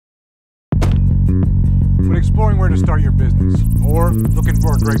when exploring where to start your business, or looking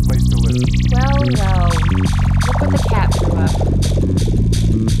for a great place to live. Well, look what the cat threw up.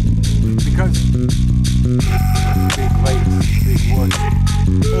 Because big lakes, big woods.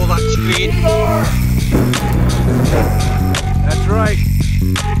 All that speed. That's right.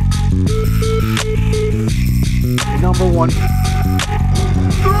 Number one.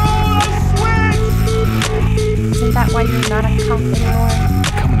 Throw the switch! Isn't that why you're not a cop anymore?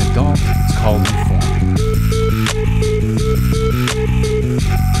 Become an adult, it's called informing.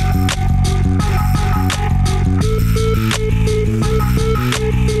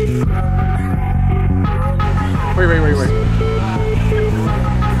 Wait.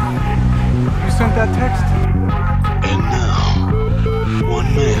 You sent that text? And now, one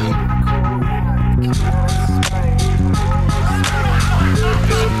man.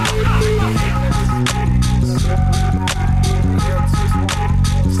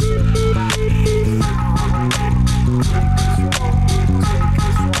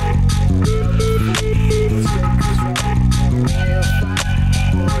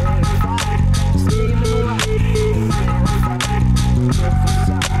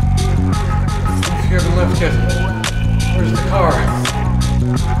 You haven't left yet. Where's the car?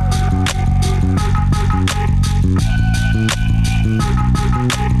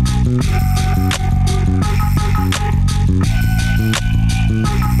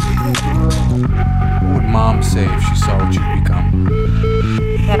 What would Mom say if she saw what you've become?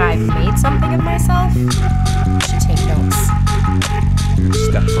 That I've made something of myself? You should take notes. You're a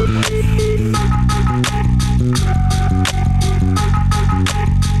step for life.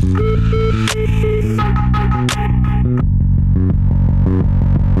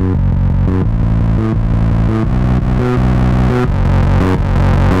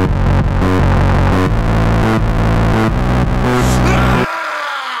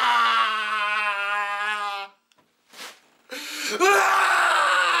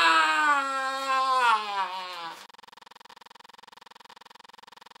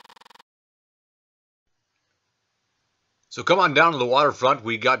 So come on down to the waterfront.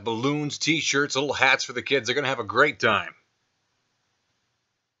 We got balloons, t-shirts, little hats for the kids. They're going to have a great time.